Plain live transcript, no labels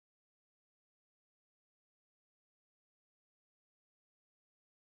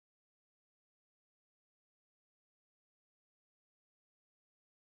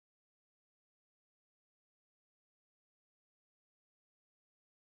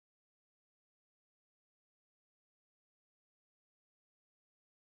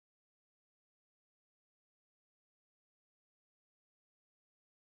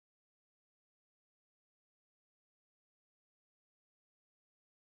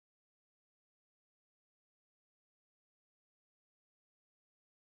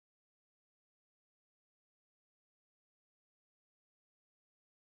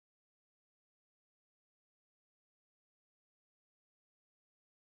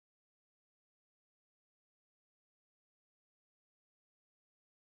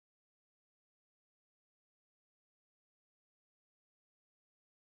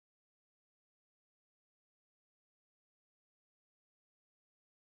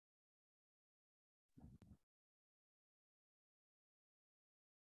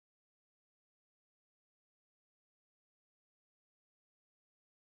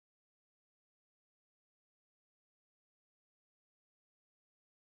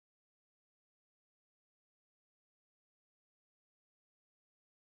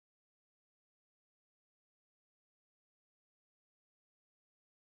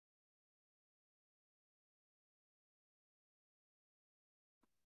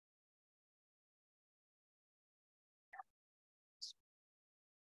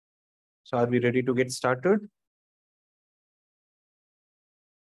So are we ready to get started?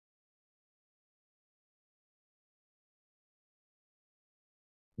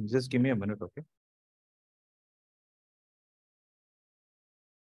 Just give me a minute, okay?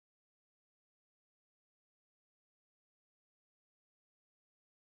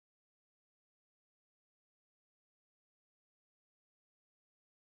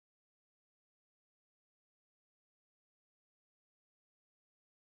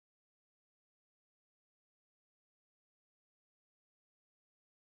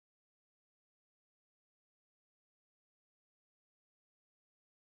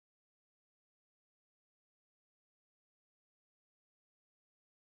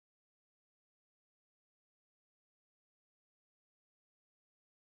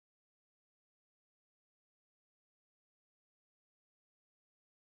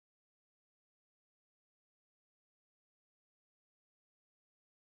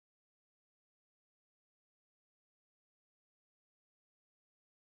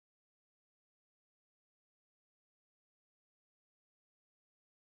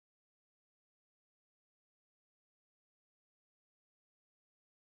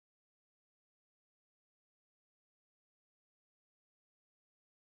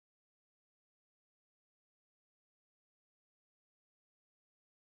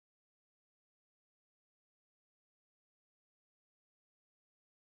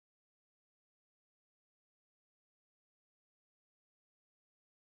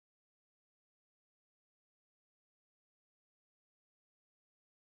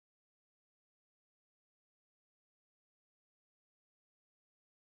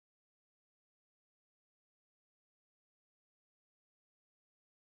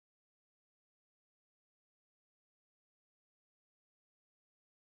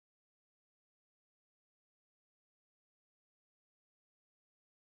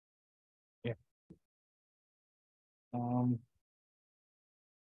 Yeah.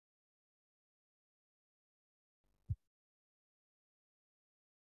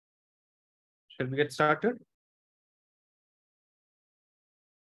 Shall we get started?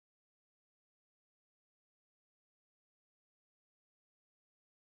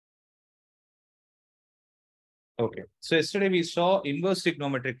 Okay. So yesterday we saw inverse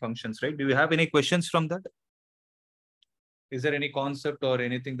trigonometric functions, right? Do you have any questions from that? Is there any concept or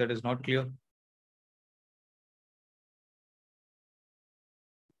anything that is not clear?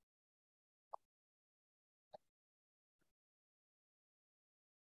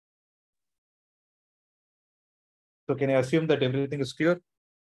 So can I assume that everything is clear?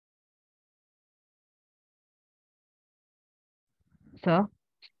 Sir?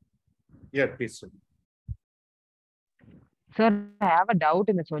 Yeah, please. Sir. Sir, I have a doubt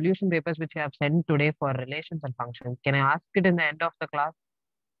in the solution papers which you have sent today for relations and functions. Can I ask it in the end of the class?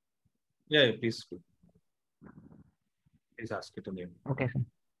 Yeah, please. Please ask it again. Okay, sir.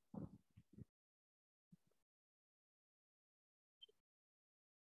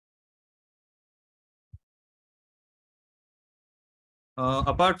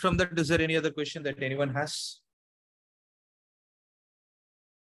 Apart from that, is there any other question that anyone has?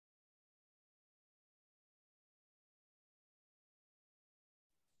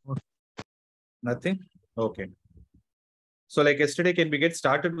 Nothing? Okay. So like yesterday, can we get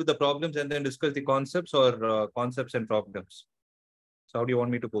started with the problems and then discuss the concepts, or concepts and problems? So how do you want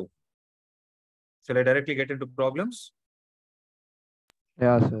me to go? Shall I directly get into problems?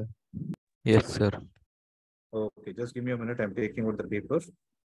 Yeah, sir. Yes, sir. Okay, just give me a minute. I'm taking out the paper.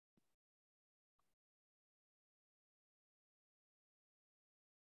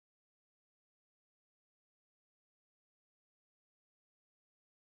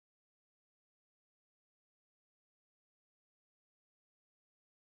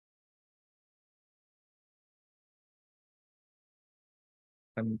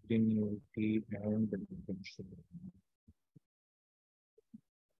 Continuity and differential.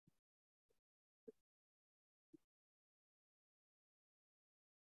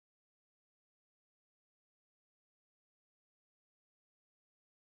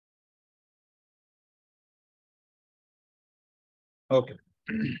 Okay.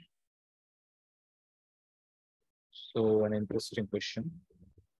 So an interesting question.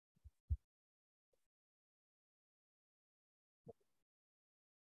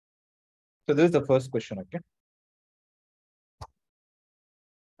 So this is the first question, okay?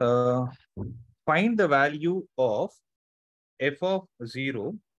 Find the value of f of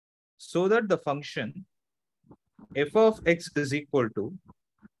 0 so that the function f of x is equal to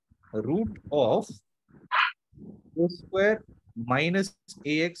root of a square minus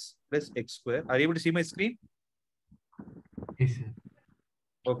ax plus x square. Are you able to see my screen? Yes, sir.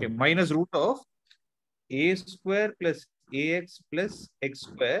 Okay, minus root of a square plus ax plus x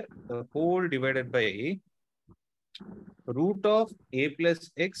square the whole divided by root of a plus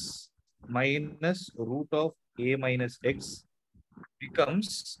x minus root of a minus x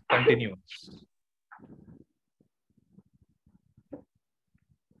becomes continuous.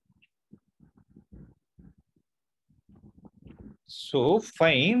 So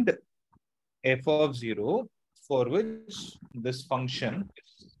find f of 0 for which this function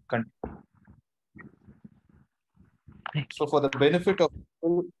is continuous. So for the benefit of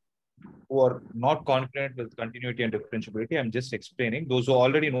people who are not confident with continuity and differentiability, I'm just explaining. Those who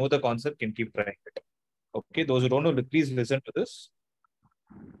already know the concept can keep trying it. Okay, those who don't know, please listen to this.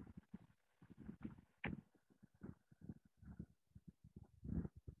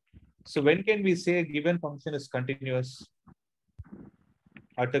 So when can we say a given function is continuous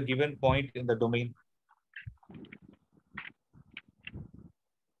at a given point in the domain?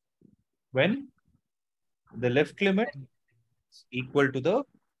 When the left limit is equal to the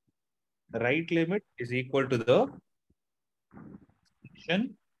right limit is equal to the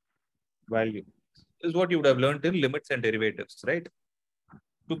function value. This is what you would have learned in limits and derivatives, right?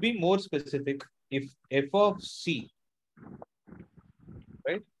 To be more specific, if f of c,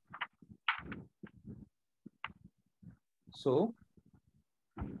 right? So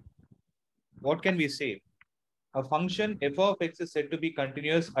what can we say? A function f of x is said to be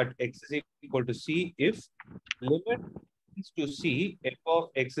continuous at x is equal to c if limit tends to c, f of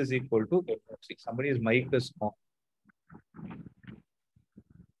x is equal to f of c. Somebody's mic is on.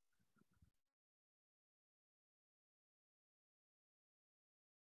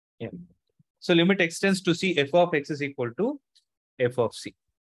 Yeah. So limit extends to c, f of x is equal to f of c.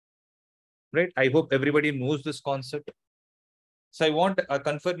 Right? I hope everybody knows this concept. So I want a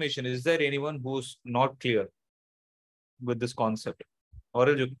confirmation. Is there anyone who's not clear with this concept? Or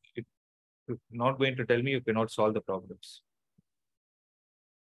else you're not going to tell me you cannot solve the problems.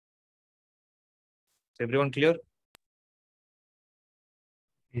 Is everyone clear?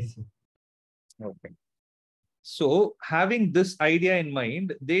 Yes, sir. Okay. So having this idea in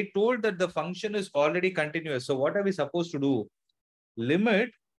mind, they told that the function is already continuous. So what are we supposed to do?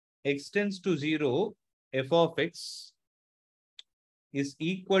 Limit extends to 0, f of x is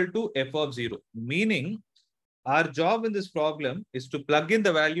equal to f of 0. Meaning, our job in this problem is to plug in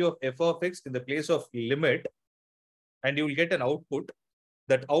the value of f of x in the place of limit, and you will get an output.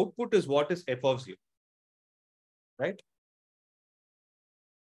 That output is what is f of 0. Right?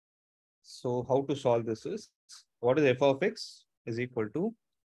 So how to solve this is, what is f of x is equal to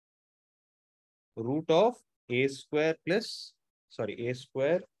root of a square plus, a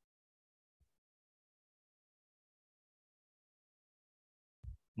square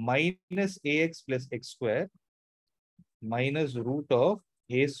minus ax plus x square minus root of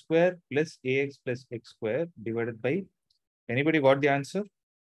a square plus ax plus x square divided by, anybody got the answer?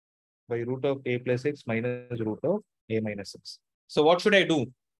 By root of a plus x minus root of a minus x. So what should I do?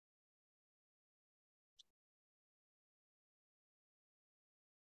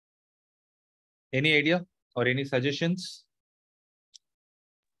 Any idea or any suggestions?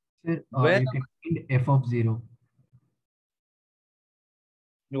 Sir, Where you can find f of 0.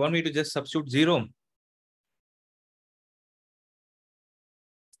 you want me to just substitute 0?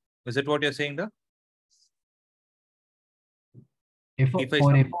 Is that what you're saying? F of, If I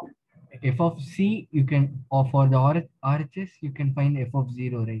for f of c, you can, or for the RHS, you can find f of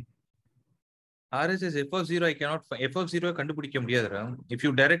 0, right? RHS f of 0, I cannot find. F of 0 கண்டுபிடிக்க முடியாதுடா. If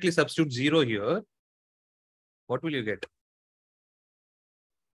you directly substitute 0 here, what will you get?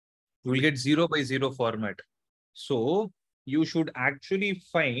 You will get 0 by 0 format. So you should actually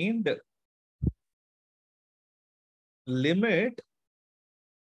find limit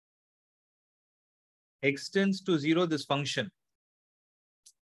extends to 0 this function.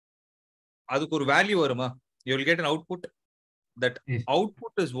 அதுக்கு ஒரு value வருமா? You will get an output. That Yes.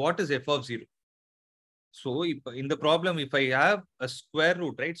 output is what is f of 0. So in the problem, if I have a square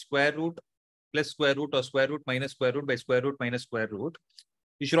root, right? Square root plus square root or square root minus square root by square root minus square root,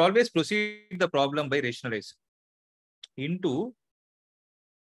 you should always proceed the problem by rationalizing into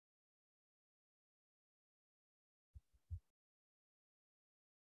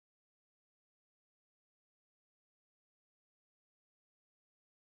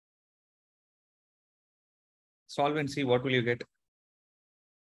solve and see what will you get.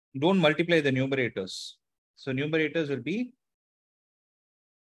 Don't multiply the numerators. So numerators will be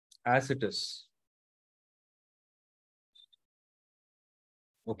as it is.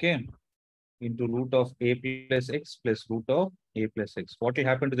 Okay. Into root of a plus x plus root of a plus x. What will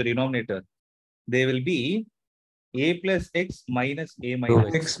happen to the denominator? They will be a plus x minus a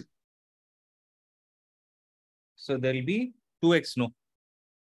minus x. 2x. So there will be 2x, no.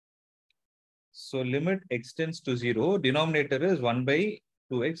 So limit x tends to 0. Denominator is 1 by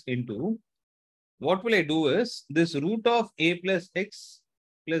 2x into. What will I do is this root of a plus x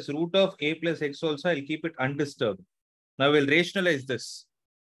plus root of a plus x also, I'll keep it undisturbed. Now we'll rationalize this.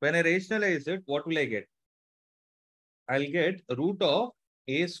 When I rationalize it, what will I get? I'll get root of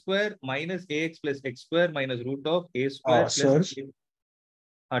a square minus ax plus x square minus root of a square Sir, plus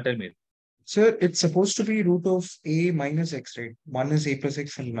tell me. sir, it's supposed to be root of a minus x, right? One is a plus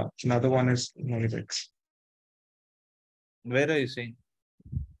x and another one is minus x. Where are you saying?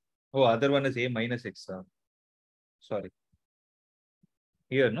 Oh, other one is a minus x. Sorry.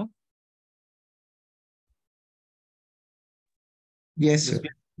 Here, no? Yes, sir.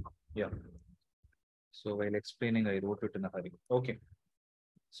 Yeah. So while explaining, I wrote it in a hurry. Okay.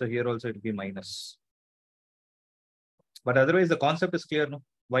 So here also it will be minus. But otherwise, the concept is clear, no?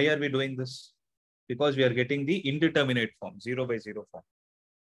 Why are we doing this? Because we are getting the indeterminate form, 0 by 0 form.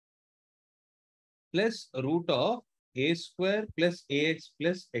 Plus root of a square plus ax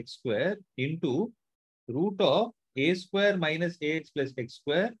plus x square into root of a square minus ax plus x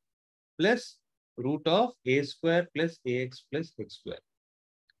square plus root of a square plus ax plus x square.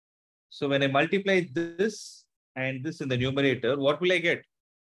 So when I multiply this and this in the numerator, what will I get?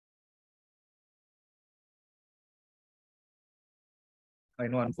 I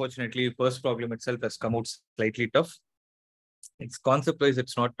know, unfortunately, first problem itself has come out slightly tough. It's concept-wise,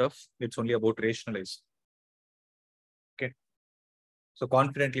 it's not tough. It's only about rationalize. Okay. So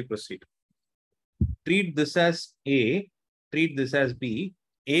confidently proceed. Treat this as A, treat this as B.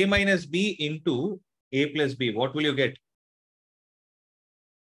 A minus B into A plus B. What will you get?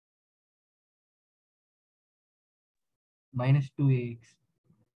 Minus 2ax.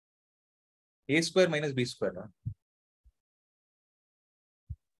 A square minus B square. Huh?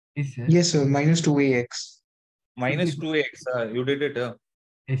 Yes, sir. Yes, sir. Minus 2ax. Minus 2x. You did it.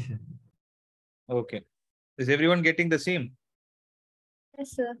 Yes, sir. Okay. Is everyone getting the same?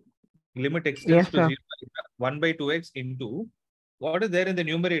 Yes, sir. Limit x Yes, tends to sir. 0, 1 by 2x into what is there in the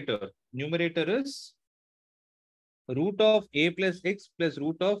numerator? Numerator is root of a plus x plus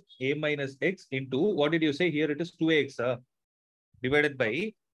root of a minus x into, what did you say? Here it is 2x divided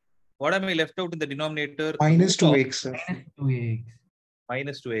by, what am I left out in the denominator? Minus Root of 2x, sir. Minus 2ax.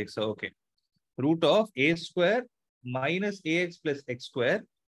 minus 2x. Okay. Root of a square minus ax plus x square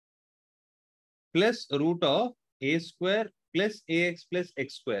plus root of a square plus ax plus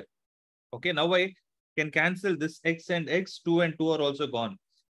x square. Okay, now I can cancel this x and x, 2 and 2 are also gone.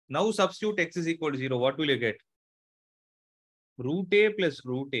 Now substitute x is equal to 0. What will you get? Root a plus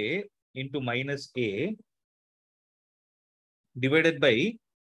root a into minus a divided by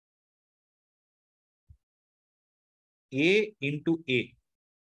a into a.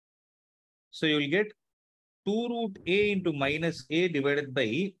 So you will get 2 root a into minus a divided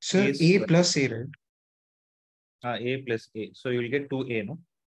by Sir, a a square. plus a, right? A plus a. So you will get 2a, no?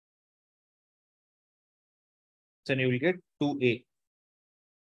 So you will get 2a.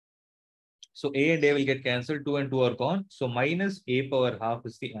 So a and a will get cancelled, 2 and 2 are gone. So minus a power half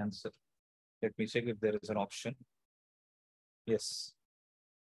is the answer. Let me check if there is an option. Yes.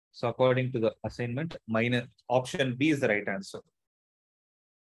 So according to the assignment, minus option B is the right answer.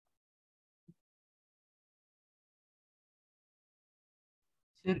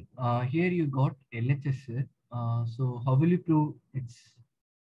 Sir, here you got LHS, sir. So how will you prove it's?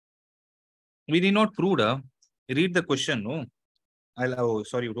 We need not prove. Read the question. No, oh,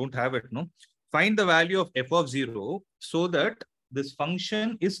 sorry, you don't have it. No, find the value of f of 0 so that this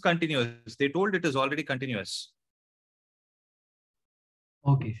function is continuous. They told it is already continuous.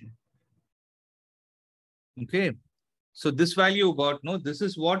 Okay, sir. Okay. So this value you got, no, this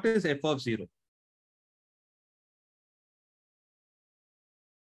is what is f of 0.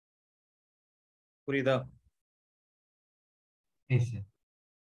 Purida. Yes, sir.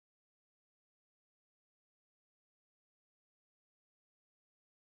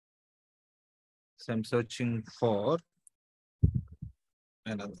 So I'm searching for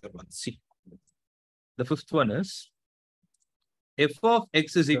another one. See, the fifth one is f of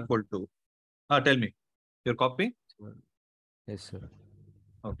x is equal to. Tell me, your copy? Yes, sir.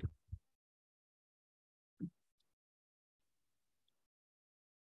 Okay.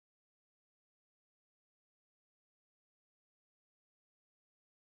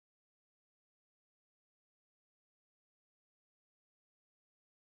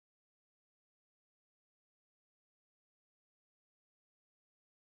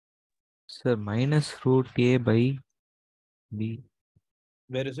 Sir, minus root a by b.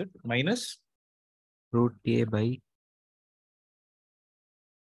 Where is it? Minus root A by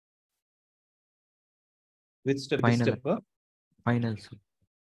Which step? Final. Which step? final, sir.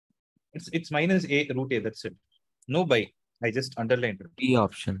 It's minus A root A. That's it. No by. I just underlined it. B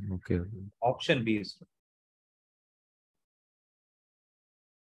option. Okay. Option B is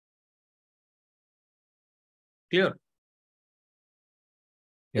clear.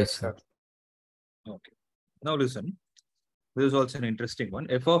 Yes, sir. Okay. Now listen. This is also an interesting one.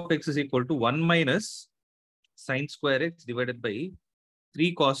 F of x is equal to 1 minus sine square x divided by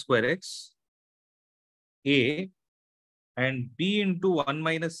 3 cos square x A and B into 1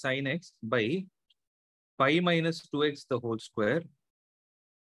 minus sine x by pi minus 2x the whole square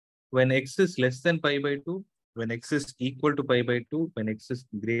when x is less than pi by 2, when x is equal to pi by 2, when x is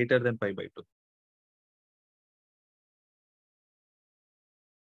greater than pi by 2.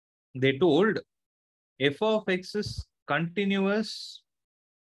 They told f of x is continuous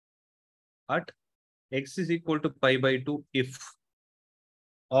at x is equal to pi by 2 if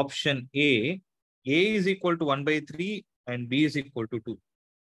option A is equal to 1 by 3 and B is equal to 2.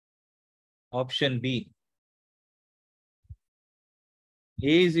 Option B,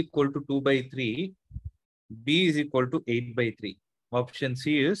 A is equal to 2 by 3, B is equal to 8 by 3. Option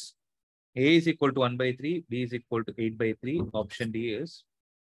C is A is equal to 1 by 3, B is equal to 8 by 3. Option D is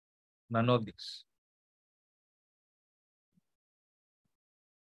none of these.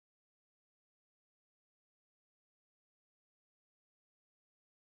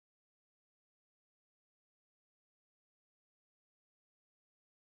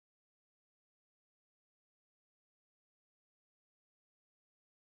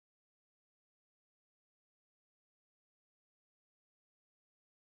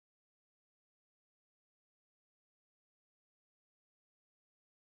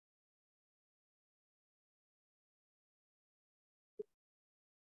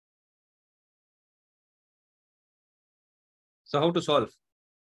 So how to solve?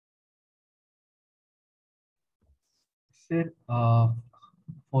 Sir,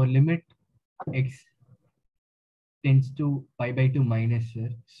 for limit x tends to pi by 2 minus, sir.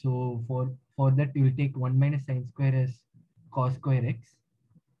 So for that, you will take 1 minus sine square as cos square x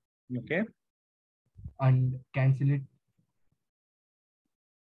Okay. and cancel it.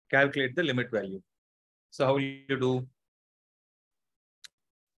 Calculate the limit value. So how will you do?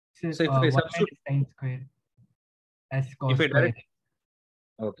 Sir, So if I 1 substitute, minus sine square as cos if I square direct, x.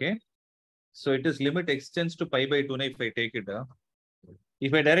 okay. So it is limit extends to pi by 2 if I take it.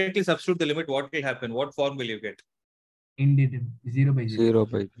 If I directly substitute the limit, what will happen? What form will you get? Indeed, 0 by 0. 0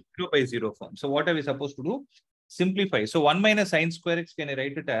 by 0 by 0 form. So what are we supposed to do? Simplify. So 1 minus sine square x, can I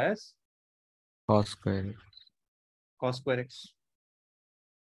write it as cos square. cos square x?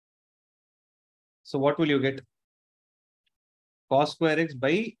 So what will you get? Cos square x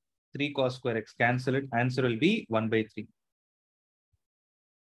by 3 cos square x. Cancel it. Answer will be 1 by 3.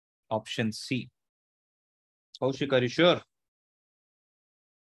 Option C. Kaushik, are you sure?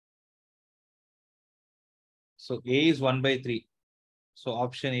 So A is 1 by 3. So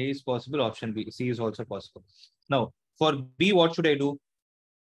option A is possible. Option B, C is also possible. Now, for B, what should I do?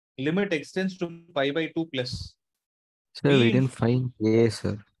 Limit extends to pi by 2 plus. Sir, we B didn't find A,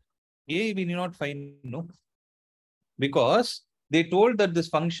 sir. A we need not find, no. Because they told that this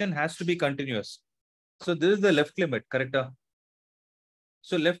function has to be continuous. So this is the left limit, correct?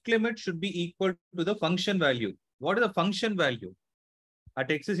 So left limit should be equal to the function value. What is the function value?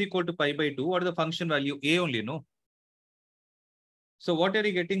 At x is equal to pi by 2, what is the function value? A only, no? So what are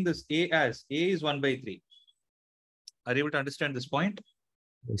you getting this A as? A is 1 by 3. Are you able to understand this point?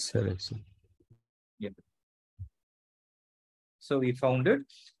 Yes, sir. Yes, sir. Yeah. So we found it.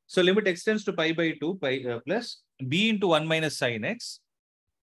 So limit extends to pi by 2 plus b into 1 minus sine x.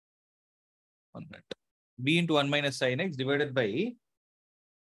 B into 1 minus sine x divided by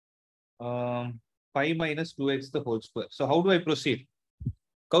pi minus 2x the whole square. So how do I proceed?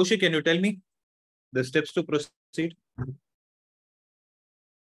 Kaushik, can you tell me the steps to proceed?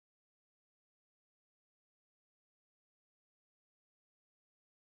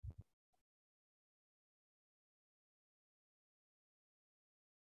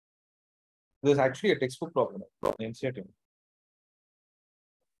 There's actually a textbook problem. NCERT.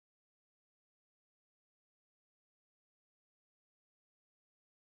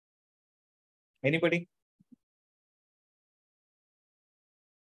 Anybody?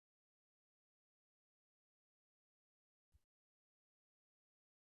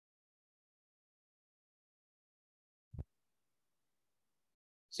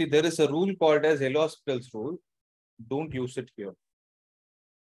 See, there is a rule called as L'Hospital's rule. Don't use it here.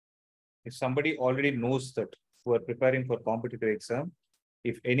 If somebody already knows that who are preparing for competitive exam,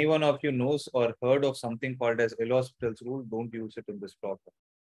 If any one of you knows or heard of something called as L'Hospital's rule, don't use it in this problem.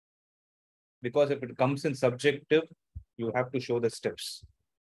 Because if it comes in subjective, you have to show the steps.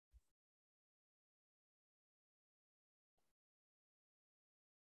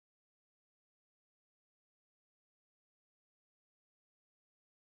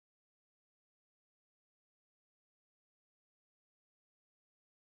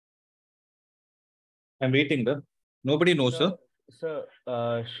 I'm waiting, sir. Nobody knows, sir. So,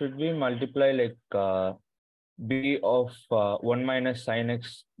 should we multiply like b of 1 minus sin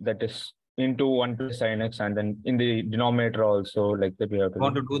x, that is into 1 plus sin x, and then in the denominator also like that we have to You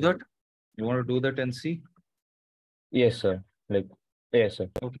want to do that? You want to do that and see? Yes, sir. Like, yes, sir.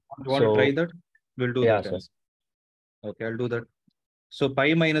 Okay. You want to try that? We'll do Yeah, that. sir. And see. Okay, I'll do that. So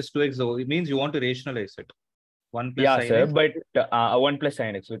pi minus 2x, though, it means you want to rationalize it. 1 plus Yeah, sin sir. x. But 1 plus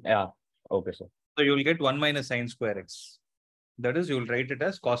sin x. Yeah. Okay, sir. So you'll get 1 minus sin square x. That is, you'll write it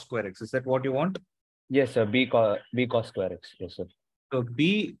as cos square x. Is that what you want? Yes, sir. B cos square x. Yes, sir. So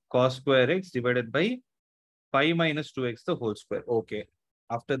b cos square x divided by pi minus 2x the whole square. Okay.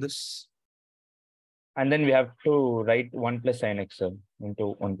 After this. And then we have to write 1 plus sin x, sir,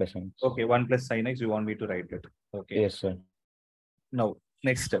 into 1 plus sin x. Okay, 1 plus sin x, you want me to write it. Okay. Yes, sir. Now,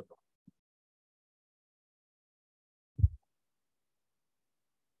 next step.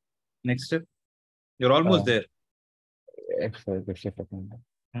 Next step. You're almost there. X, sir.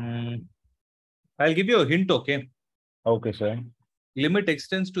 I'll give you a hint, okay? Okay, sir. Limit x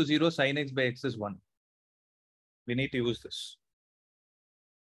tends to 0, sin x by x is 1. We need to use this.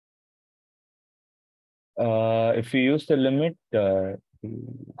 If you use the limit,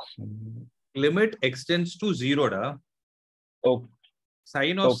 Limit x tends to 0, da. oh,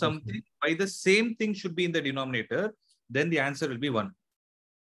 Sin of Okay, something by the same thing should be in the denominator, then the answer will be 1.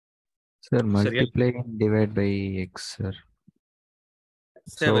 Sir, multiply and divide by x, sir.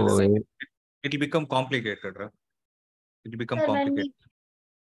 7. So, It will become complicated, right? It will become Sir, when complicated.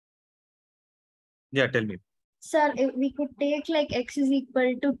 Yeah, tell me. Sir, if we could take like x is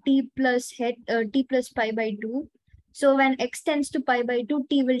equal to t plus pi by 2. So when x tends to pi by 2,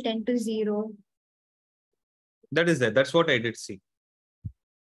 t will tend to 0. That is there. That's what I did see.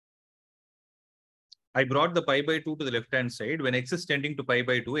 I brought the pi by 2 to the left-hand side. When x is tending to pi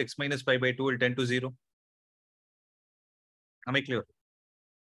by 2, x minus pi by 2 will tend to 0. Am I clear?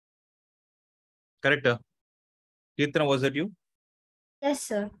 Correct? Kirtana, was that you? Yes,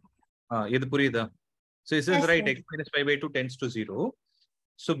 sir. So it says, Yes, right, sir. x minus pi by 2 tends to 0.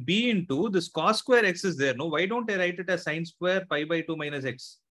 So b into this cos square x is there. No, why don't I write it as sin square pi by 2 minus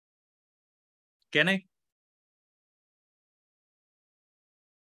x? Can I?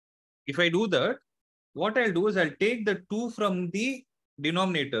 If I do that, what I'll do is I'll take the 2 from the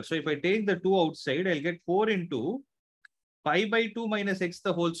denominator. So if I take the 2 outside, I'll get 4 into pi by 2 minus x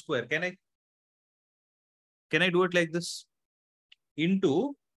the whole square. Can I do it like this?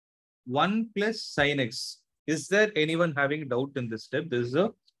 Into 1 plus sin x. Is there anyone having doubt in this step? This is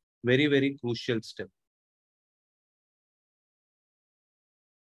a very, very crucial step.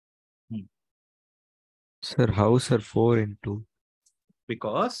 sir, how, sir, 4 into?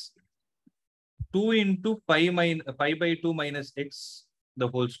 Because 2 into pi by 2 minus x the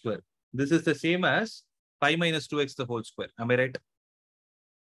whole square. This is the same as pi minus 2x the whole square. Am I right?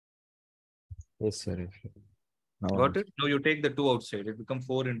 Yes, sir. Yes, sir. Now Got it? Now you take the 2 outside. It becomes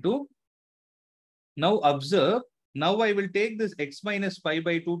 4 into. Now observe. Now I will take this x minus pi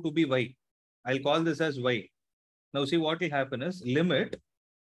by 2 to be y. I'll call this as y. Now see what will happen is limit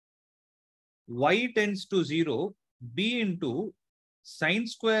y tends to 0 b into sin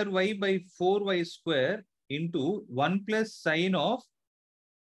square y by 4y square into 1 plus sin of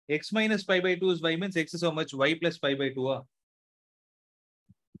x minus pi by 2 is y, means x is how much? Y plus pi by 2.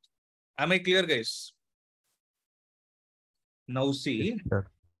 Am I clear, guys? Now see, sir.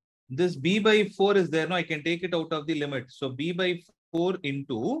 this b by 4 is there. Now I can take it out of the limit. So b by 4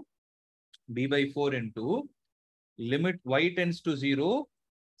 into limit y tends to 0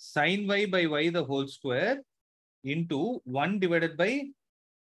 sin y by y the whole square into 1 divided by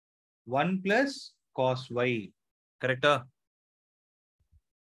 1 plus cos y. Correct?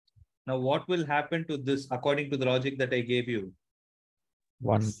 Now what will happen to this according to the logic that I gave you?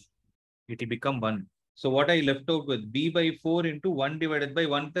 1. It will become 1. So what I left out with b by 4 into 1 divided by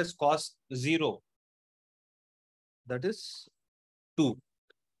 1 plus cos 0. That is 2.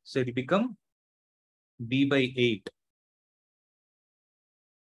 So it will become b by 8.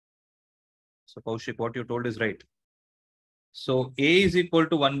 So Kaushik, what you told is right. So a is equal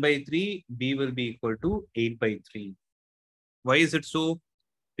to 1 by 3, b will be equal to 8 by 3. Why is it so?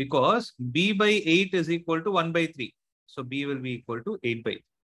 Because b by 8 is equal to 1 by 3. So B will be equal to 8 by 8.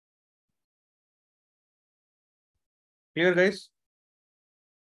 Clear, guys?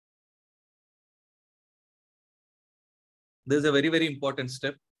 This is a very, very important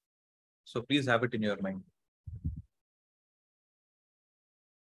step. So please have it in your mind.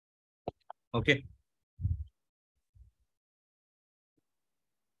 Okay.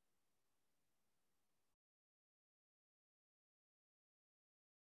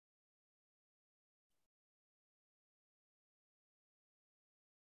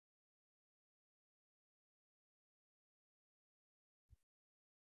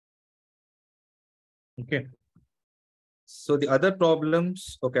 Okay. So the other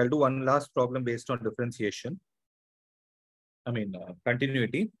problems, okay, I'll do one last problem based on differentiation. I mean,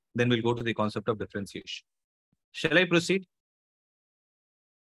 continuity. Then we'll go to the concept of differentiation. Shall I proceed?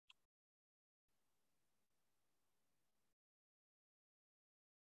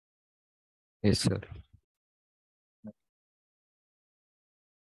 Yes, sir.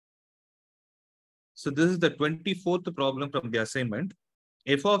 So this is the 24th problem from the assignment.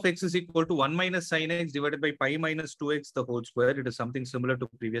 F of x is equal to 1 minus sin x divided by pi minus 2x the whole square. It is something similar to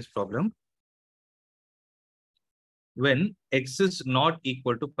previous problem. When x is not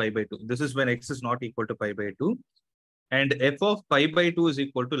equal to pi by 2. This is when x is not equal to pi by 2. And f of pi by 2 is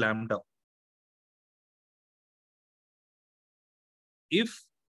equal to lambda. If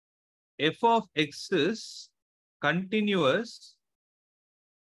f of x is continuous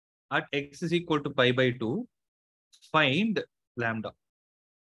at x is equal to pi by 2, find lambda.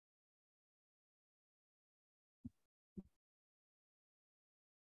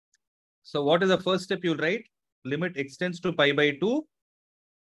 So what is the first step you'll write? Limit x tends to pi by 2,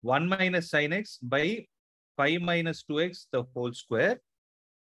 1 minus sin x by pi minus 2x the whole square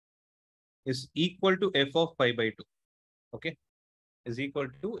is equal to f of pi by 2. Okay, is equal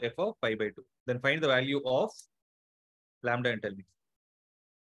to f of pi by 2. Then find the value of lambda and tell me.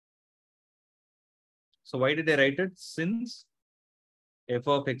 So why did I write it? Since f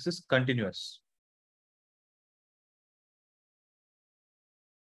of x is continuous.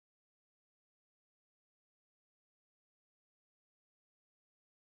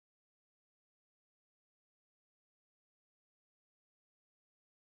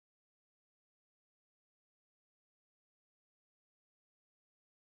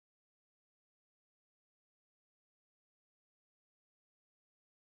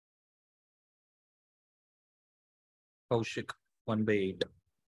 Kaushik, 1 by 8.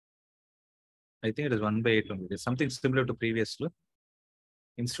 I think it is 1 by 8 only. It's something similar to previously.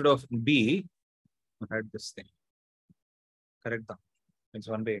 Instead of B, I had this thing. Correct that. It's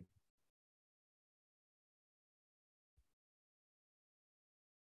 1 by 8.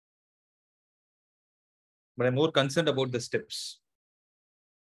 But I'm more concerned about the steps.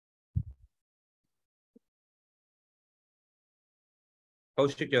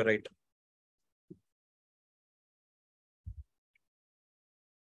 Kaushik, you're right.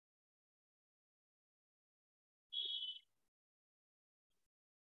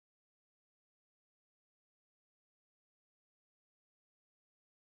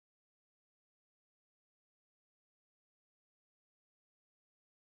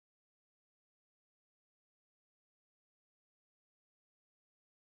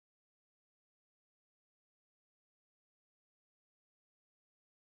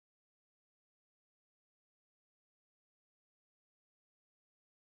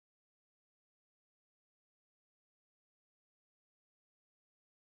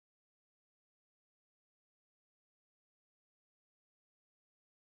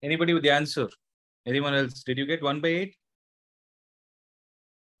 Anybody with the answer? Anyone else? Did you get 1 by 8?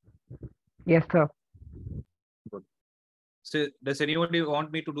 Yes, sir. Good. So does anybody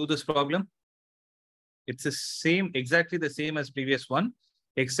want me to do this problem? It's the same, exactly the same as previous one,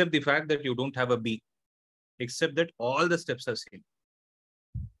 except the fact that you don't have a B, except that all the steps are same.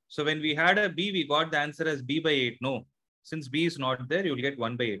 So when we had a B, we got the answer as B by 8. No, since B is not there, you'll get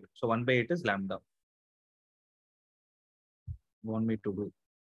 1 by 8. So 1 by 8 is lambda. Want me to do?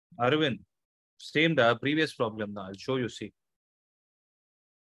 Arvind, same the previous problem. I'll show you, see.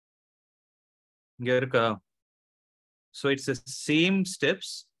 So it's the same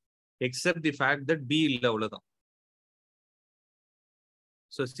steps, except the fact that B illa.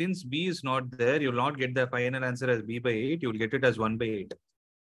 So since B is not there, you'll not get the final answer as B by 8. You'll get it as 1 by 8.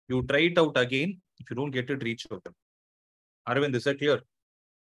 You try it out again. If you don't get it, reach out. Arvind, is that clear?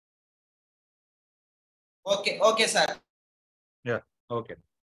 Okay, sir. Yeah, okay.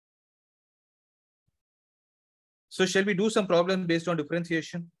 So shall we do some problem based on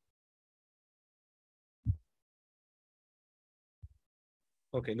differentiation?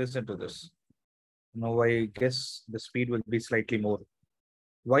 Okay, listen to this. Now I guess the speed will be slightly more.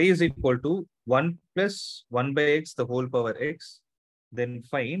 Y is equal to 1 plus 1 by x the whole power x. Then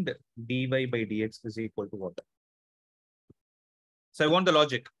find dy by dx is equal to what? So I want the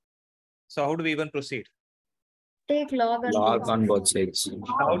logic. So how do we even proceed? Take log on Log both on both sides. sides.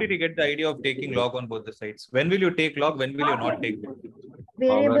 How did you get the idea of taking log on both the sides? When will you take log? When will you not take log?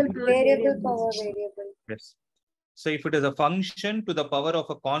 Variable Power. power Variable variable. power variable. Yes. So if it is a function to the power of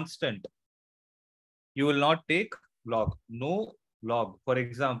a constant, you will not take log. No log. For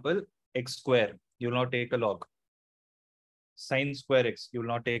example, x square, you will not take a log. Sine square x, you will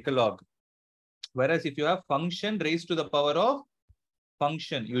not take a log. Whereas if you have function raised to the power of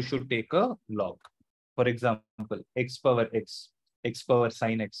function, you should take a log. For example, x power x, x power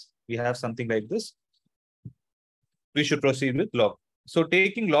sine x. We have something like this. We should proceed with log. So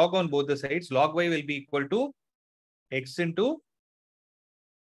taking log on both the sides, log y will be equal to x into,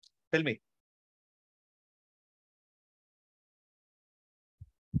 tell me,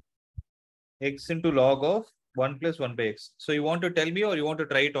 x into log of 1 plus 1 by x. So you want to tell me or you want to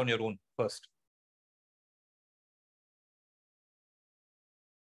try it on your own first?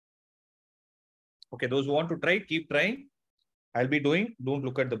 Okay, those who want to try, keep trying. I'll be doing, don't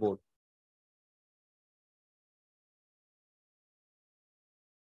look at the board.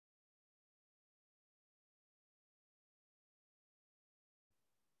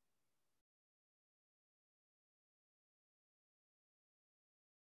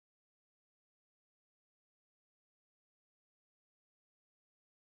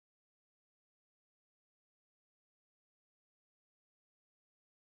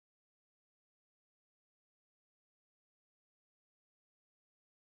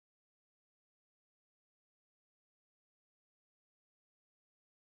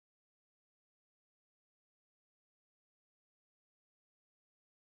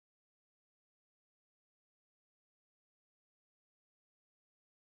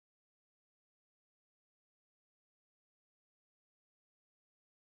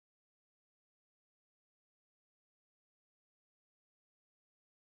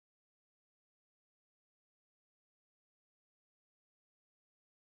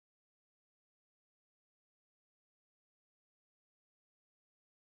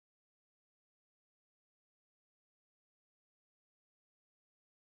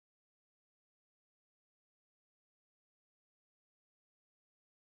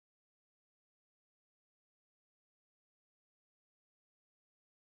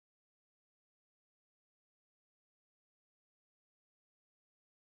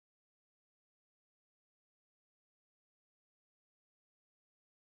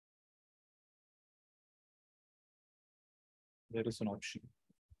 There is an option.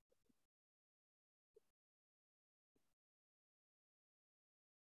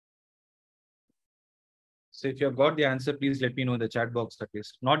 So if you have got the answer, please let me know in the chat box at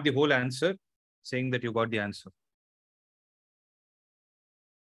least. Not the whole answer, saying that you got the answer.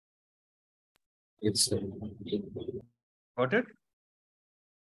 It's Got it?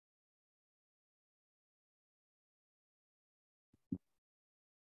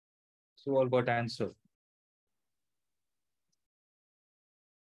 So all got answer.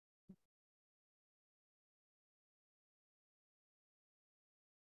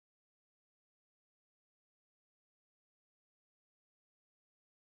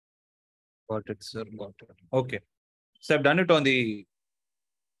 Got it, sir. Got it. Okay. So I've done it on the,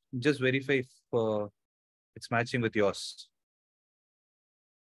 just verify if it's matching with yours.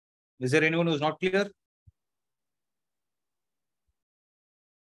 Is there anyone who's not clear?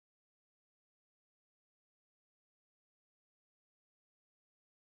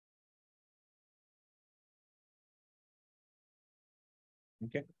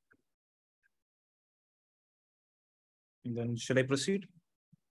 Okay. And then shall I proceed?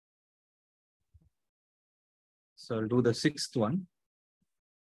 So I'll do the sixth one.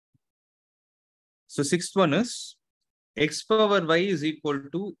 So sixth one is x power y is equal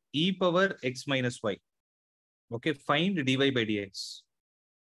to e power x minus y. Okay, find dy by dx.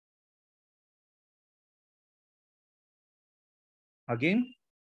 Again,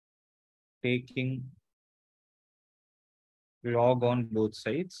 taking log on both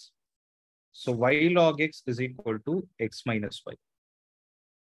sides. So y log x is equal to x minus y.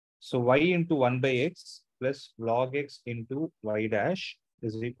 So y into 1 by x plus log x into y dash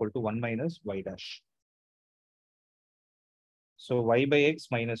is equal to 1 minus y dash. So y by x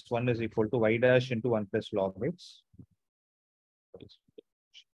minus 1 is equal to y dash into 1 plus log x.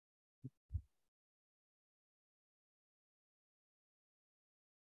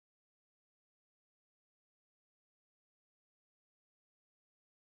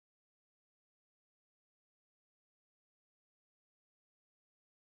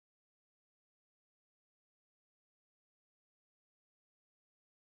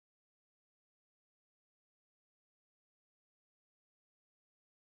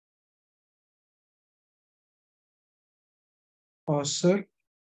 Sir,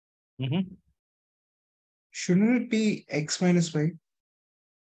 Mm-hmm. shouldn't it be x minus y?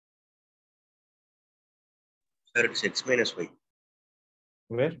 Sir, it's x minus y.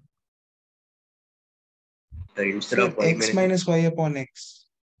 Where? Sir, instead Sir, of y x minus y upon x.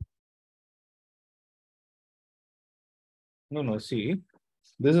 No, see,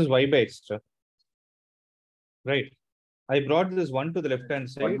 this is y by extra. Right. I brought this 1 to the left-hand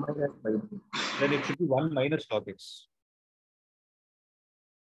side. Then it should be 1 minus log x.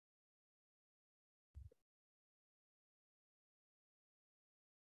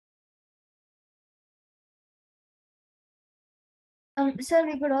 Sir,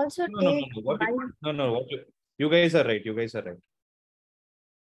 we could also take No. You guys are right. You guys are right.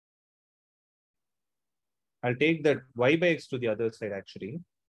 I'll take that y by x to the other side actually.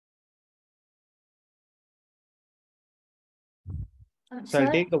 So sir,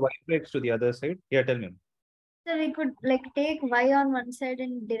 I'll take the y by x to the other side. Yeah, tell me. sir, we could like take y on one side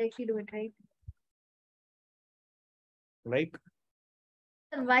and directly do it, right? Like,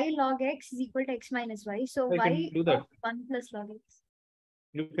 Sir, y log x is equal to x minus y. So I can y do that. of 1 plus log x.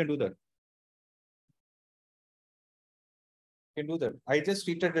 You can do that. You can do that. I just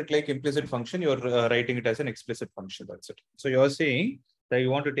treated it like implicit function. You're writing it as an explicit function. That's it. So you're saying that you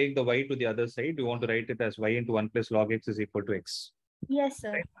want to take the y to the other side. You want to write it as y into 1 plus log x is equal to x. Yes,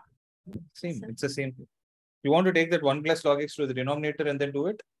 sir. Right. Same. Sir. It's the same thing. You want to take that 1 plus log x to the denominator and then do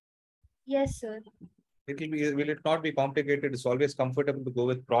it? Yes, sir. Will it not be complicated? It's always comfortable to go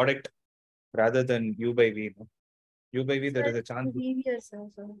with product rather than u by v. No? U by v, there is a chance. Yes, sir.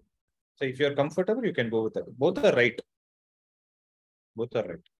 So if you're comfortable, you can go with that. Both are right. Both are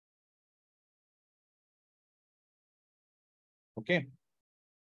right. Okay.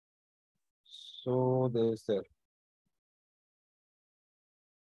 So there's there.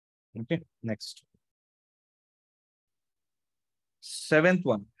 Okay, next. 7th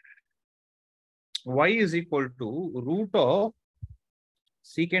one. Y is equal to root of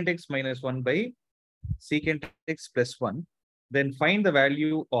secant x minus 1 by secant x plus 1. Then find the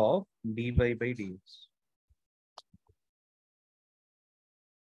value of dy by dx.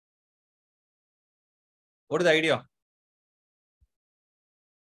 What is the idea?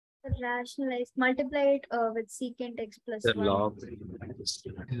 Rationalize, multiply it with secant x plus The 1. log.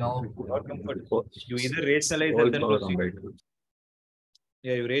 You either rationalize and then proceed.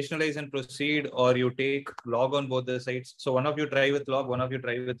 Yeah, you rationalize and proceed, or you take log on both the sides. So one of you try with log, one of you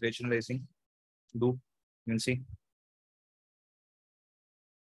try with rationalizing. Do and see.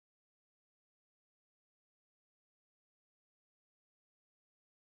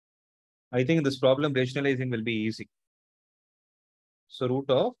 I think this problem rationalizing will be easy. So root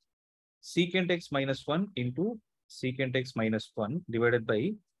of secant x minus 1 into secant x minus 1 divided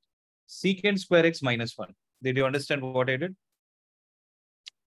by secant square x minus 1. Did you understand what I did?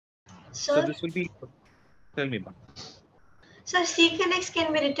 Sir, So this will be, tell me, ma. So secant x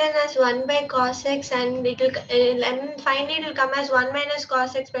can be written as 1 by cos x, and it will, and finally it will come as 1 minus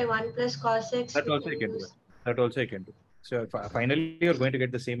cos x by 1 plus cos x. That also I can do. That also I can do. So finally, you're going to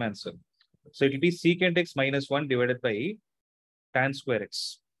get the same answer. So it will be secant x minus 1 divided by tan square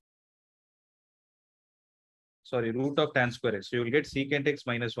x. Sorry, root of tan square x. So you will get secant x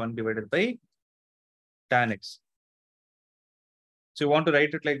minus 1 divided by tan x. So you want to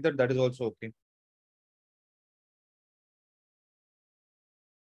write it like that, that is also okay.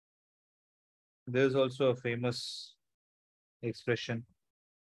 There is also a famous expression.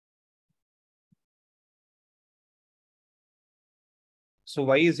 So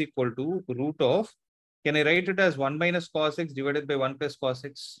y is equal to root of, can I write it as 1 minus cos x divided by 1 plus cos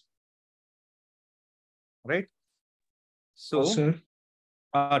x? Right? So, sir,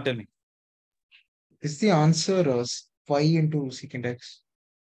 tell me. is the answer y into secant x?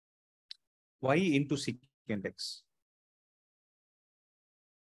 Y into secant x.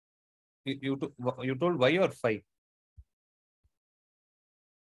 You told y or phi?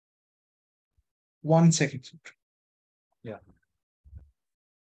 1 second. Yeah.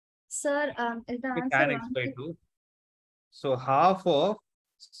 Sir, is the answer Tan x by 2. So half of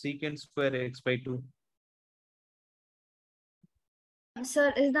secant square x by 2.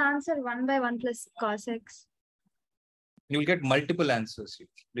 Sir, is the answer 1 by 1 plus cos x? You will get multiple answers here,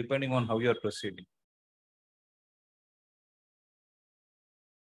 depending on how you are proceeding.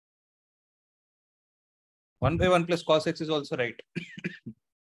 One by 1 plus cos x is also right.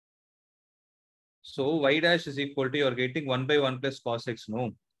 So y dash is equal to, you are getting 1 by 1 plus cos x.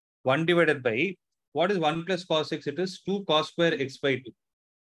 No. 1 divided by, what is 1 plus cos x? It is 2 cos square x by 2.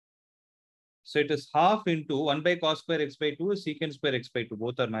 So it is half into 1 by cos square x by 2 is secant square x by 2.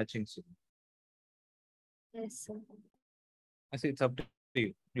 Both are matching. Yes, sir. I say it's up to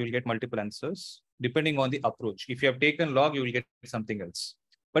you. You will get multiple answers depending on the approach. If you have taken log, you will get something else.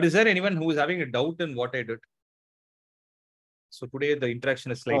 But is there anyone who is having a doubt in what I did? So today the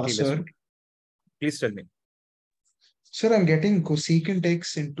interaction is slightly less. Sir. Please tell me. Sir, I'm getting cosecant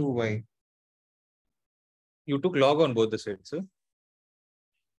x into y. You took log on both the sides, sir?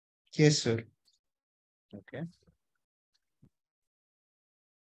 Yes, sir. Okay.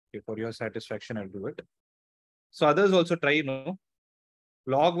 Okay, for your satisfaction, I'll do it. So others also try,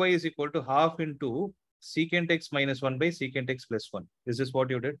 log y is equal to half into secant x minus 1 by secant x plus 1. Is this what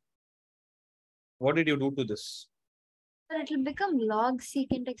you did? What did you do to this? It will become log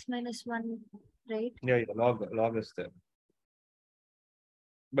secant x minus 1, right? Yeah, log is there.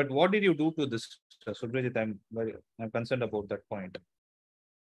 But what did you do to this, Subrajit? I'm concerned about that point.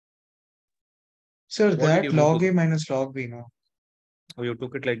 Sir, that log a minus log b, no? Oh, you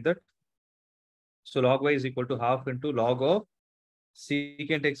took it like that? So log y is equal to half into log of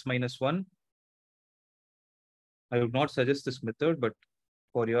secant x minus 1. I would not suggest this method, but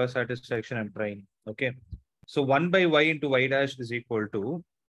for your satisfaction, I'm trying. Okay. So 1 by y into y dash is equal to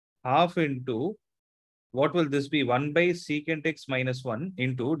half into, what will this be? 1 by secant x minus 1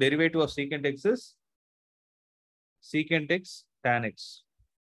 into derivative of secant x is secant x tan x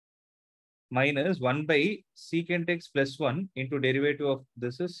minus 1 by secant x plus 1 into derivative of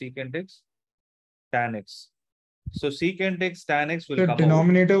this is secant x tan x. So secant x tan x will come out. The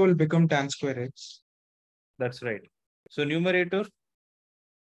denominator will become tan square x. That's right. So numerator?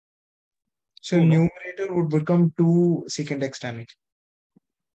 So numerator would become 2 secant x tan x.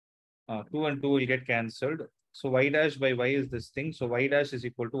 2 and 2 will get cancelled. So y dash by y is this thing. So y dash is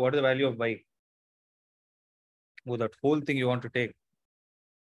equal to, what is the value of y? Oh, that whole thing you want to take.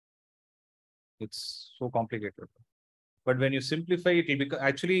 It's so complicated. But when you simplify it, will become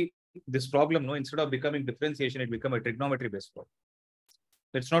actually this problem, instead of becoming differentiation, it become a trigonometry based problem.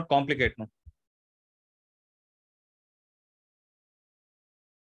 Let's not complicate,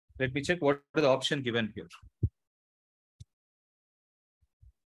 Let me check what are the option given here.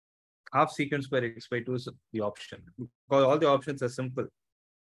 Half secant square x by 2 is the option, because all the options are simple.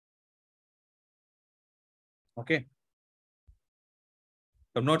 Okay.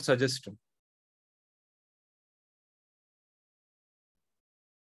 I'm not suggesting.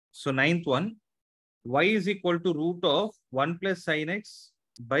 So ninth one, y is equal to root of 1 plus sin x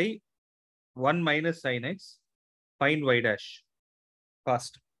by 1 minus sin x. Find y dash.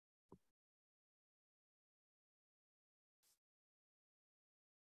 Fast.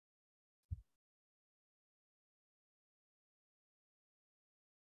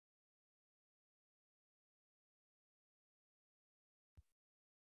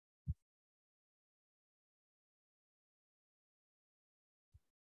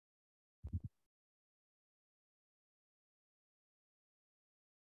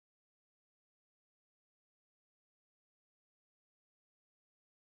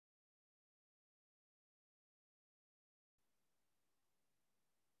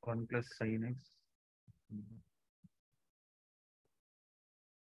 One plus sin x.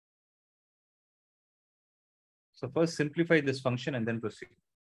 So first simplify this function and then proceed.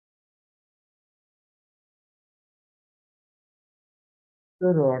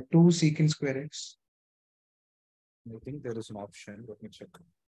 Sir, 2 secant square x. I think there is an option. Let me check.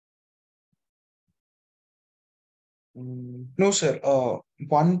 No, sir.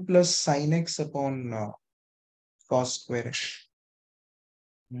 1 plus sin x upon cos square x.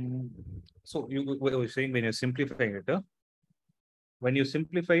 So you were saying when you're simplifying it, when you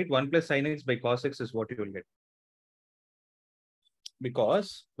simplify it, 1 plus sin x by cos x is what you will get.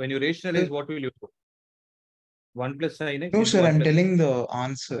 Because when you rationalize, what will you do? 1 plus sin x. No, sir, I'm telling the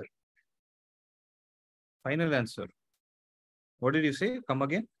answer. Final answer. What did you say? Come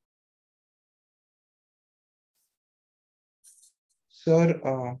again.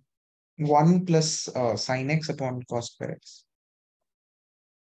 Sir, 1 plus sin x upon cos square x.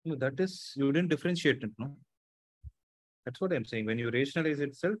 No, that is, you didn't differentiate it, no? That's what I'm saying. When you rationalize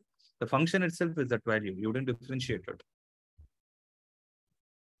itself, the function itself is that value. You didn't differentiate it.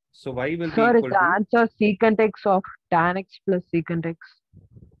 So y will be equal to... Sir, is the answer secant x of tan x plus secant x?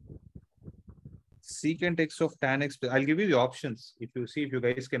 Secant x of tan x. I'll give you the options. If you see, if you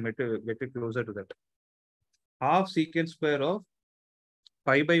guys can get it closer to that. Half secant square of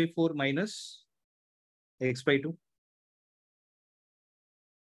pi by 4 minus x by 2.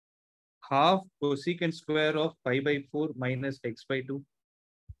 Half cosecant square of pi by 4 minus x by 2.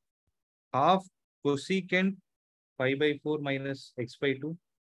 Half cosecant pi by 4 minus x by 2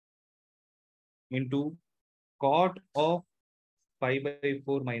 into cot of pi by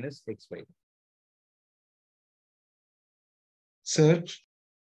 4 minus x by 2. Sir,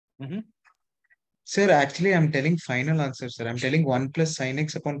 Mhm. sir, actually, I'm telling final answer, sir. I'm telling 1 plus sin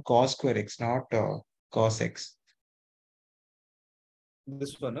x upon cos square x, not cos x.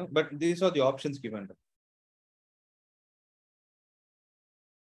 This one, but these are the options given.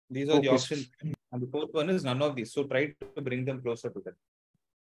 These are the Okay, options. And the fourth one is none of these. So try to bring them closer to that.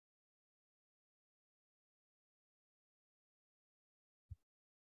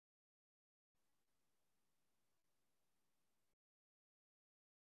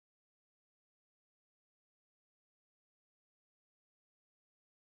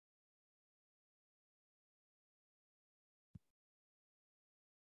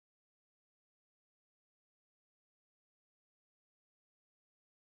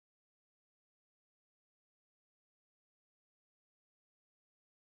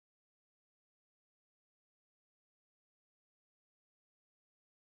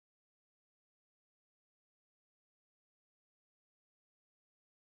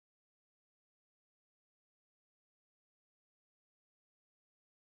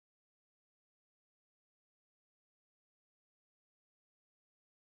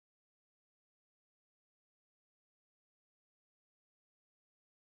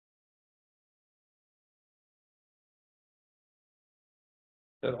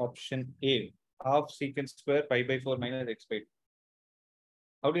 Option A, half secant square pi by 4 minus x by 2.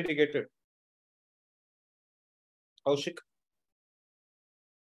 How did you get it? Kaushik?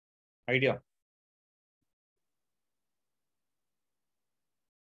 Idea?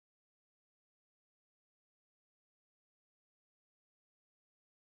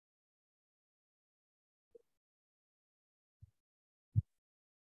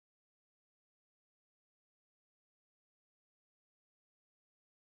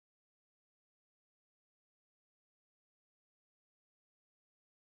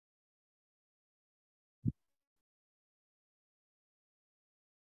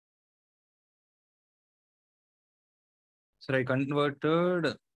 So I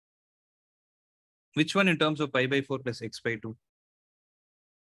converted which one in terms of pi by 4 plus x by 2?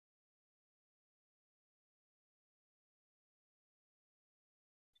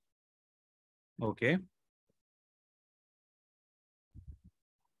 Okay.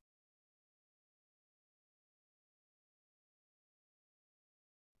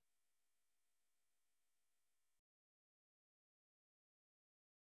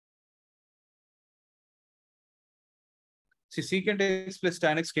 See, secant x plus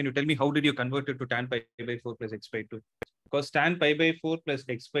tan x, can you tell me how did you convert it to tan pi by 4 plus x by 2? Because tan pi by 4 plus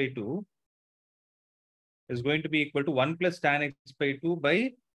x by 2 is going to be equal to 1 plus tan x by 2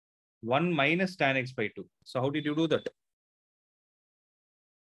 by 1 minus tan x by 2. So how did you do that?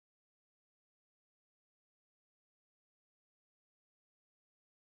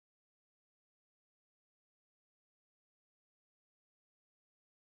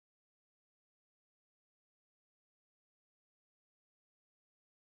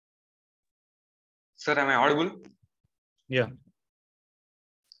 Sir, am I audible? Yeah.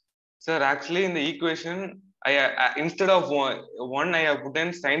 Sir, actually, in the equation, I instead of one, I have put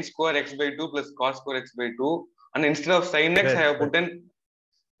in sin square x by 2 plus cos square x by 2, and instead of sin x, I have put in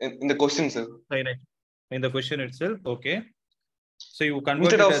the question, sir. Sin x. In the question itself, okay. So you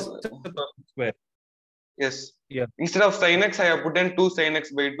convert Instead it of as perfect square. yes, Yeah. instead of sin x, I have put in 2 sin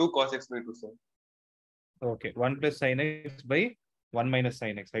x by 2 cos x by 2, sir. Okay, 1 plus sin x by 1 minus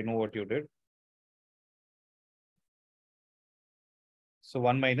sin x. I know what you did. So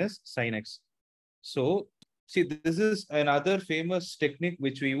 1 minus sin x. So see, this is another famous technique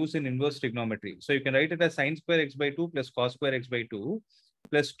which we use in inverse trigonometry. So you can write it as sin square x by 2 plus cos square x by 2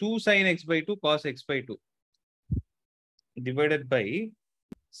 plus 2 sin x by 2 cos x by 2 divided by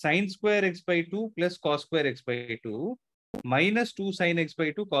sin square x by 2 plus cos square x by 2 minus 2 sin x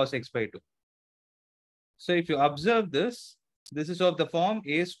by 2 cos x by 2. So if you observe this, this is of the form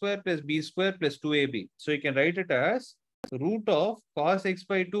a square plus b square plus 2ab. So you can write it as root of cos x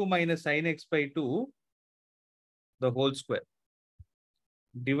by 2 minus sin x by 2 the whole square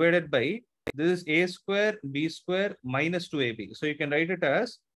divided by this is a square b square minus 2ab. So you can write it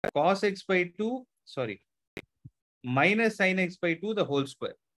as cos x by 2, sorry, minus sin x by 2 the whole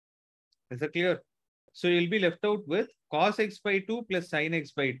square. Is that clear? So you'll be left out with cos x by 2 plus sin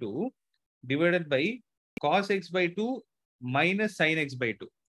x by 2 divided by cos x by 2 minus sin x by 2.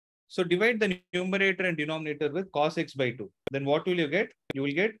 So divide the numerator and denominator with cos x by 2. Then what will you get? You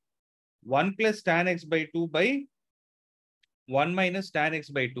will get 1 plus tan x by 2 by 1 minus tan x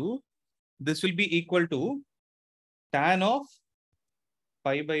by 2. This will be equal to tan of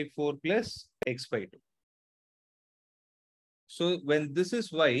pi by 4 plus x by 2. So when this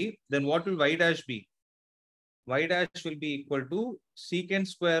is y, then what will y dash be? y dash will be equal to secant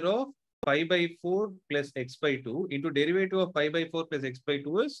square of pi by 4 plus x by 2 into derivative of pi by 4 plus x by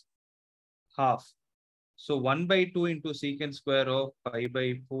 2 is half. So 1 by 2 into secant square of pi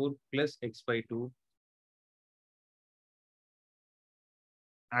by 4 plus x by 2.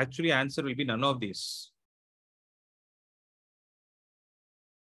 Actually, answer will be none of these.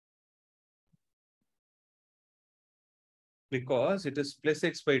 Because it is plus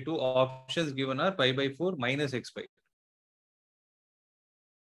x by 2, options given are pi by 4 minus x by 2.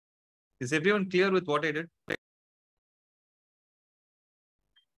 Is everyone clear with what I did?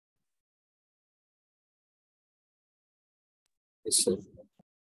 Yes, sir.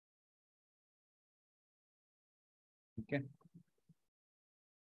 Okay.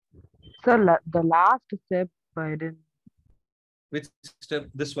 So the last step, I didn't. Which step?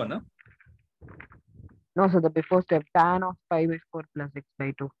 This one, huh? No, so the before step, tan of pi by 4 plus x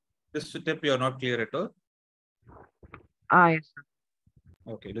by 2. This step you are not clear at all. Ah, yes, sir.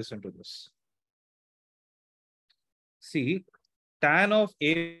 Okay, listen to this. See, tan of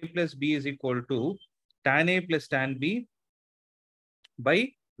a plus b is equal to tan a plus tan b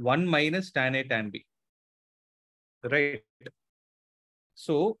by 1 minus tan a tan b. Right.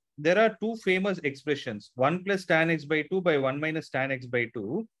 So there are two famous expressions. 1 plus tan x by 2 by 1 minus tan x by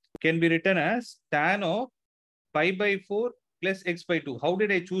 2 can be written as tan of pi by 4 plus x by 2. How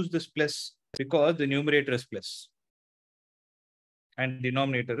did I choose this plus? Because the numerator is plus and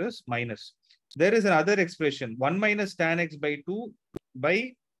denominator is minus. There is another expression, 1 minus tan x by 2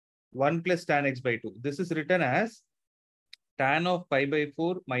 by 1 plus tan x by 2. This is written as tan of pi by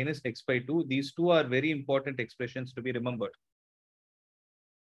 4 minus x by 2. These two are very important expressions to be remembered.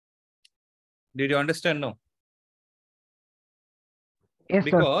 Did you understand now? Yes,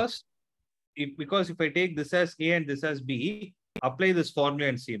 because sir. Because if I take this as A and this as B, apply this formula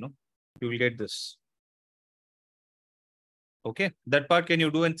and see, you will get this. Okay, that part can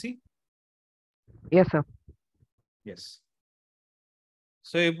you do and see? Yes, sir. Yes.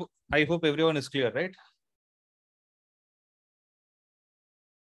 So I hope everyone is clear, right?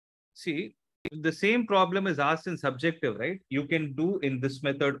 See, if the same problem is asked in subjective, right? You can do in this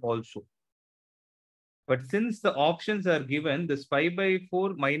method also. But since the options are given, this pi by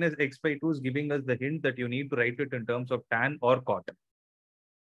 4 minus x by 2 is giving us the hint that you need to write it in terms of tan or cot.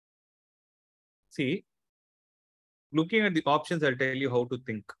 See, looking at the options, I'll tell you how to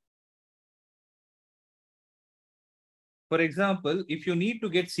think. For example, if you need to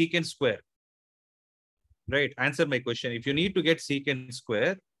get secant square, right? Answer my question. If you need to get secant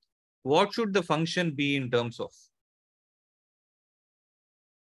square, what should the function be in terms of?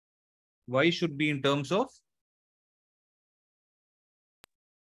 Y should be in terms of?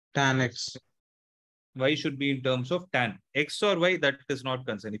 Tan x. Y should be in terms of tan. X or Y, that is not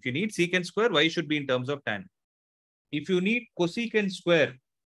concerned. If you need secant square, Y should be in terms of tan. If you need cosecant square,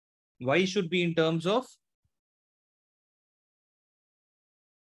 Y should be in terms of?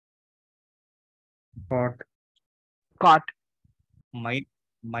 Cot. Cot.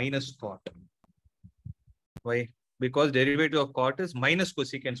 Minus cot. Why? Because derivative of cot is minus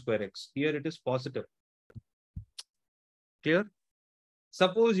cosecant square x. Here it is positive. Clear?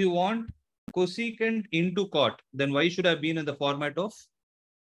 Suppose you want cosecant into cot, then y should have been in the format of?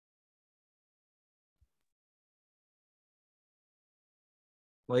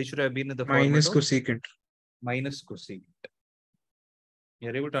 Y should have been in the minus format of? cosecant. Minus cosecant.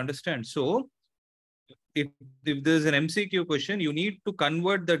 You're able to understand. So, if there's an MCQ question, you need to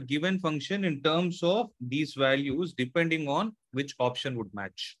convert the given function in terms of these values depending on which option would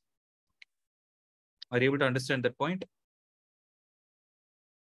match. Are you able to understand that point?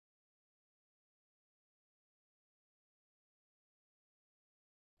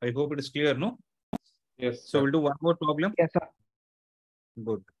 I hope it is clear, no? Yes. So Sir. we'll do one more problem. Yes, sir.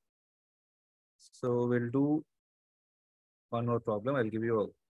 Good. So we'll do one more problem. I'll give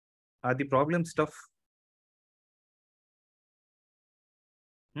you are the problem stuff.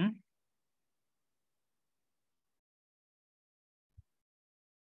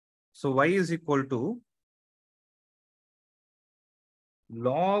 So y is equal to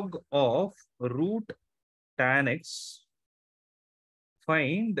log of root tan x.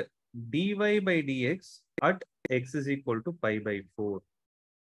 Find dy by dx at x is equal to pi by 4.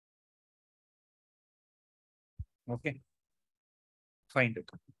 Okay. Find it.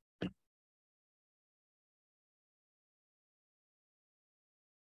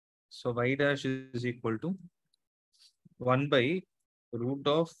 So y dash is equal to 1 by root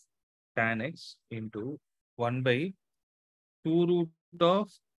of tan x into 1 by 2 root of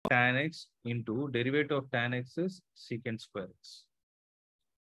tan x into derivative of tan x is secant square x.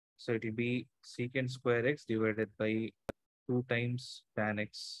 So it will be secant square x divided by 2 times tan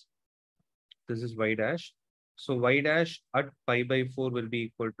x. This is y dash. So y dash at pi by 4 will be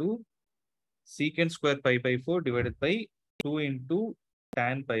equal to secant square pi by 4 divided by 2 into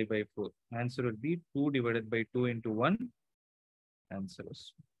tan pi by 4. Answer will be 2 divided by 2 into 1. Answer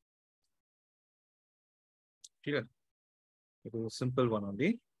is clear. It is a simple one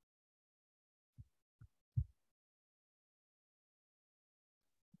only.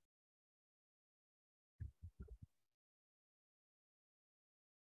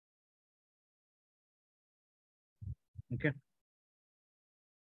 Okay.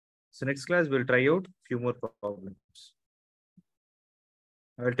 So next class we'll try out few more problems.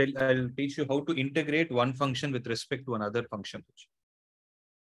 I'll teach you how to integrate one function with respect to another function.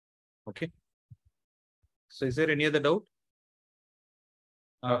 Okay. So is there any other doubt?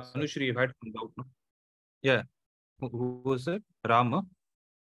 Anushri, you had some doubt, no? Yeah. Who was it? Rama?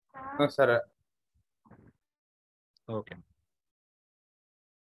 No, sir. Okay.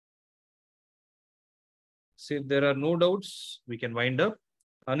 See, if there are no doubts, we can wind up.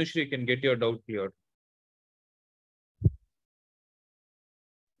 Anushri, can get your doubt cleared.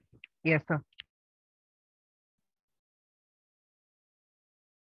 Yes, sir.